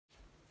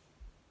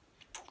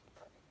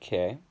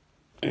Okay,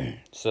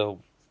 so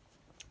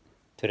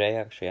today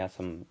I actually have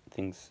some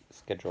things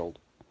scheduled.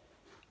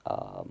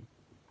 Um,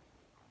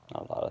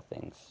 Not a lot of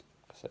things,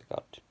 because I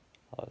got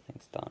a lot of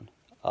things done.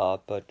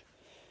 But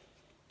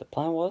the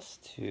plan was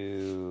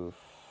to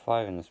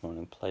 5 in this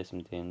morning play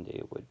some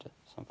D&D with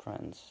some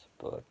friends,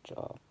 but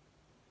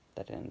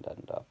that didn't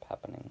end up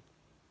happening.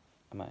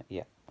 I'm on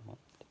the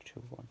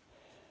true one.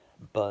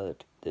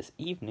 But this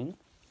evening,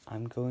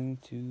 I'm going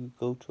to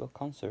go to a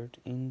concert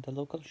in the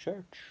local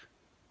church.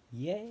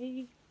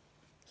 Yay!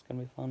 It's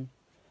gonna be fun.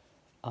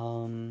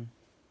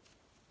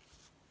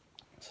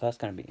 So that's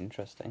gonna be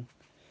interesting.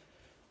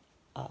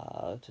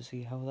 To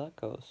see how that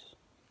goes.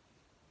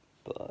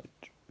 But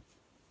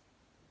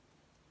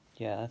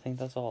yeah, I think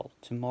that's all.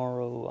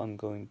 Tomorrow I'm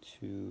going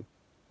to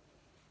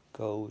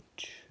go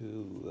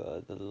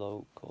to the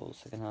local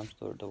secondhand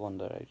store, the one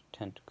that I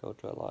tend to go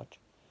to a lot,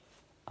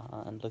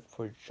 and look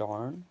for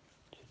yarn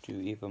to do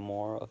even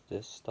more of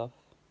this stuff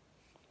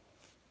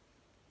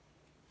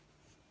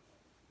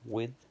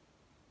with.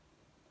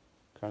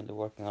 Currently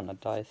working on a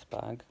dice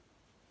bag,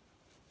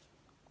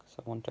 because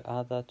I want to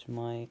add that to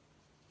my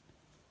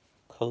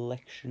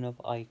collection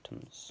of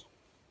items.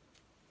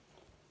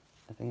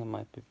 I think I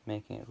might be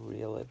making it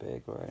really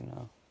big right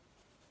now.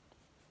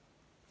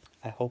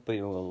 I hope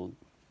I will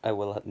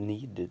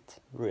need it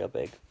real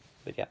big,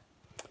 but yeah,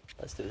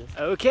 let's do this.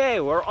 Okay,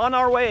 we're on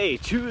our way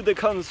to the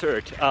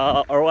concert,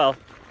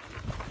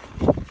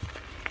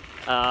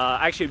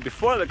 actually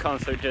before the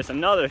concert there's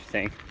another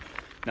thing.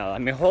 Now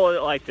let me hold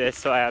it like this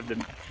so I have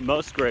the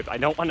most grip. I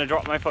don't want to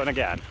drop my phone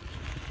again.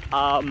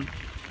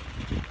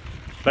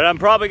 But I'm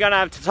probably gonna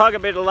have to talk a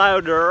bit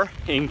louder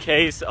in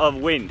case of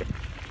wind.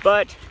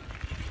 But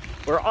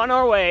we're on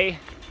our way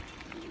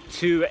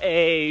to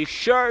a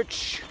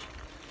church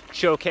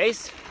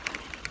showcase,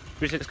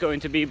 which is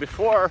going to be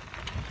before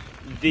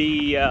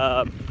the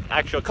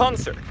actual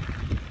concert.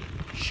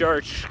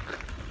 Church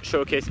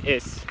showcase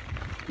is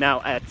now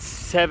at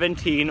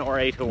 17 or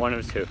 8 or 1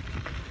 or 2.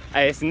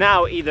 It's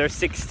now either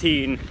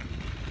 16,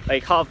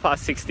 like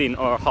 16:30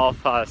 or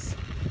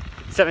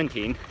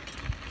 17:30.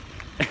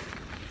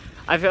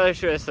 I feel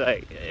sure it's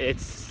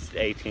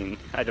 18.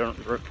 I don't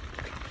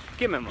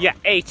give me a moment. Yeah,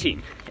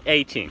 18.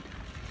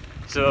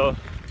 So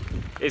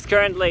it's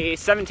currently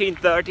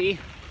 17:30,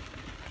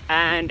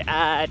 and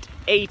at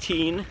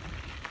 18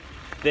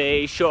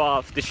 they show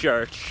off the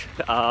church.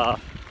 I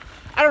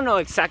don't know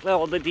exactly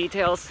all the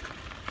details.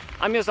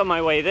 I'm just on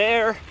my way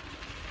there.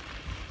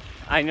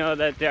 I know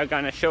that they're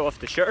gonna show off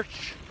the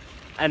church,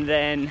 and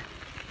then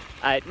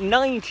at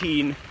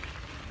 19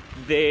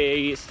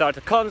 they start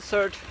a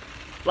concert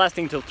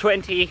lasting till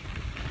 20.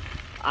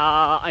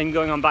 I'm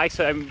going on bike,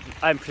 so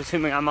I'm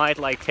presuming I might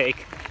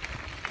take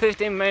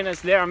 15 minutes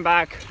there and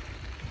back.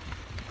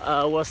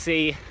 We'll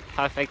see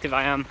how effective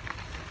I am.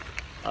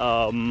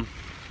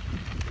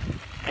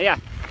 Yeah,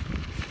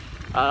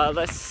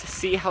 let's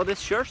see how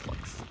this church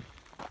looks.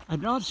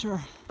 I'm not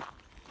sure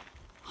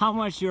how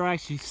much you're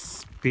actually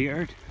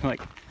spared,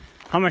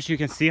 how much you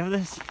can see of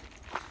this,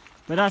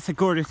 but that's a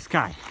gorgeous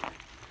sky.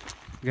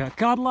 We got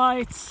god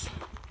lights,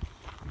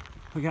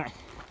 we got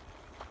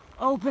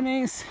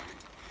openings,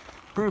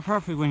 pretty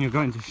perfect when you're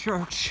going to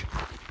church.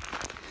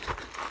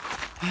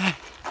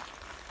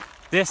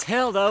 This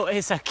hill though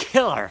is a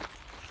killer.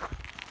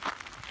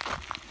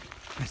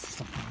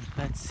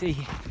 Let's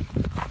see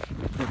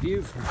the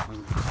view from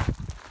home.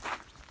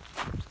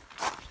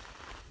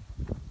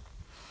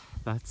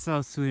 That's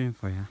South Sweden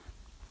for you.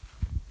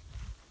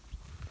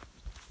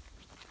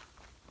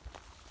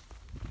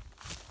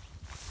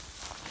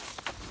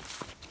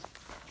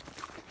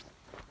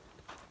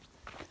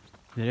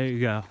 There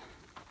you go.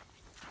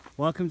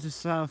 Welcome to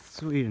South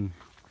Sweden.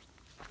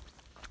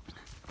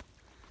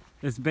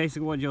 That's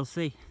basically what you'll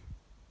see.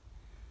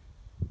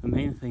 The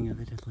main thing of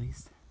it, at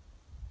least.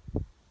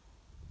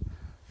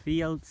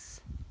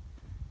 Fields,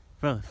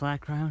 fairly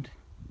flat ground,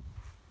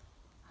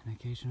 and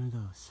occasionally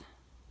those.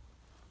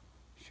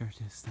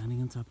 Churches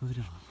standing on top of it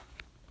all.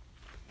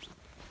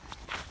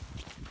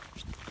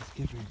 Let's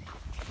get ready.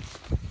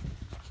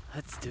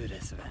 Let's do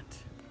this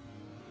event.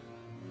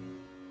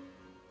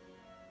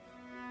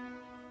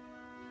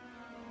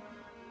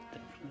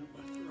 Definitely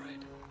worth the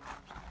ride.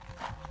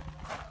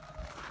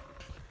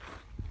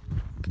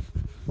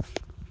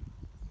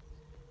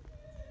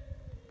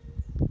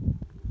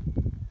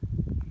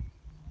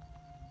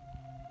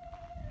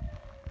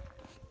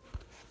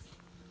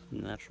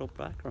 Natural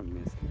background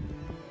music.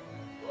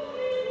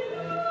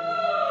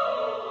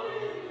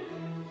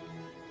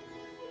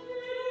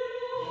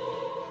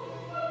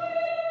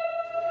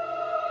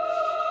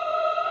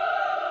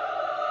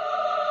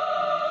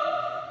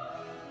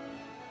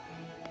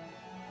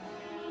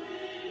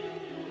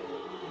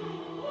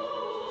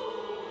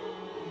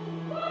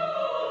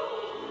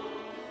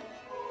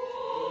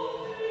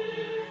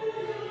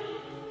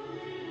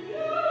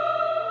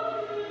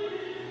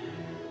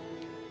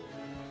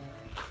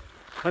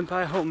 Went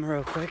by home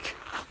real quick.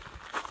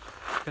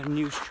 Got a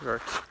new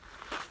shirt.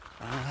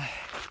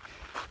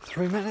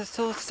 3 minutes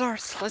till it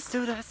starts. Let's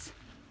do this.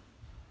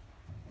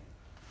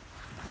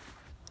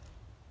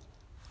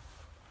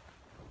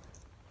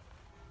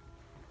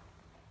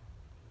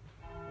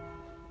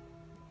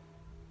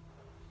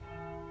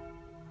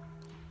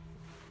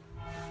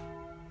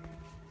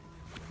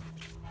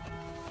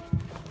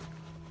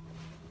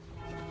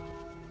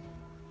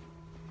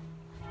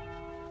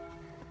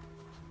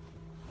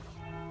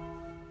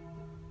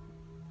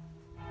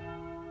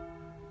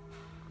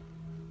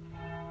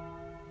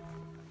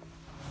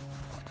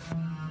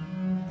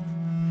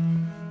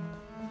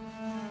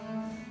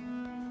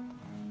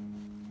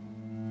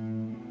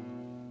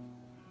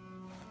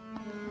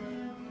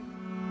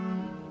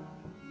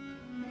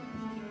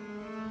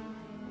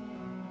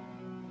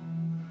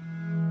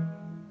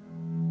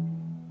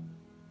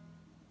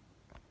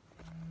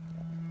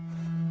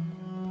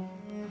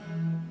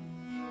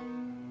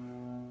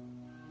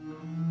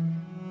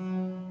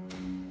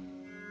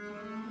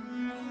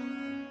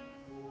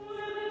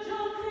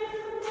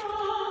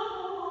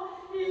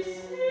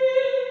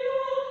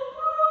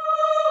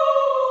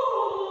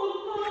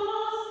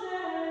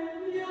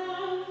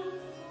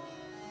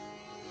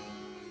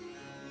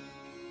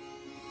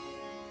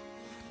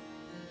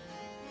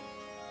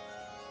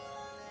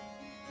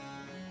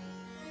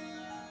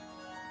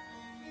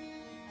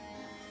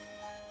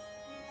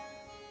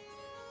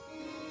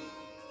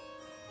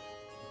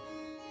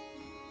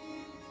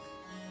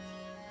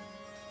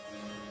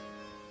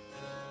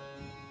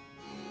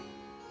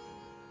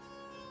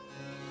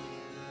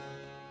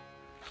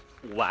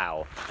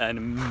 Wow, an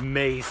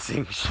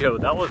amazing show.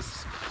 That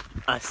was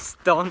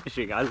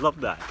astonishing. I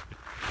love that.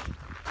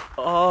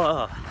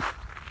 Oh,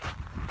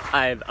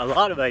 I have a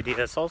lot of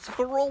ideas also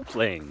for role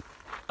playing.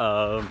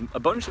 A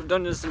bunch of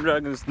Dungeons and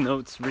Dragons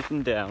notes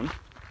written down.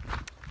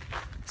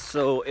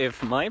 So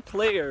if my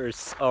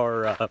players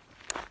are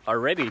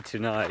ready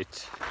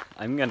tonight,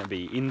 I'm gonna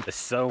be in the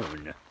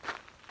zone.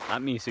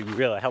 That music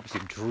really helps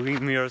you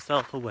dream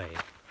yourself away.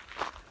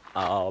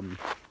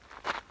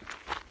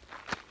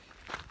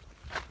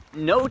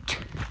 Note,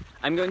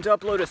 I'm going to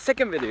upload a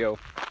second video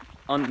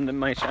on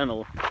my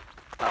channel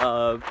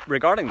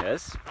regarding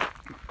this,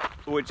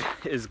 which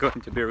is going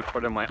to be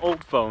recorded on my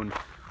old phone,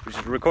 which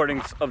is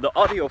recordings of the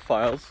audio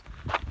files,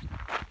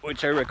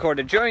 which I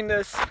recorded during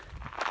this,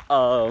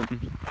 so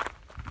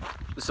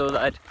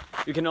that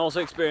you can also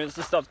experience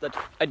the stuff that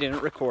I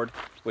didn't record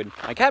with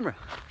my camera.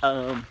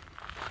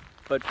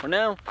 But for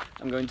now,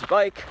 I'm going to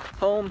bike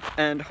home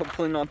and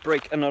hopefully not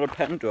break another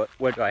pen.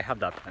 Where do I have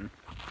that pen?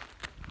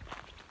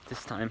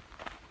 This time.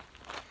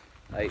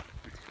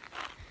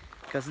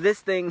 Because this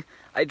thing,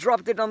 I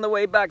dropped it on the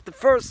way back, the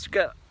first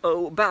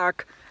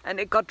back, and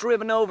it got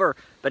driven over.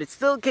 But it's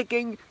still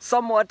kicking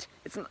somewhat.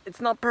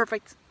 It's not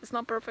perfect. It's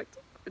not perfect.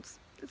 It's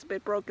a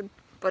bit broken,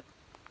 but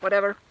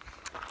whatever.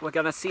 We're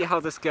gonna see how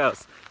this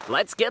goes.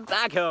 Let's get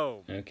back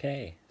home.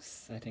 Okay,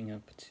 setting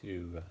up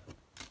to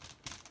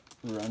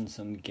run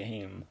some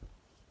game.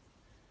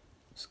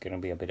 It's gonna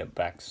be a bit of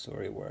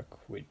backstory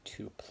work with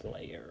 2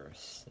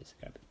 players. It's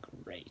gonna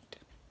be great.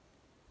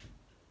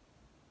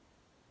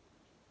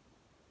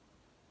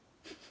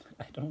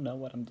 I don't know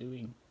what I'm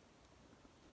doing.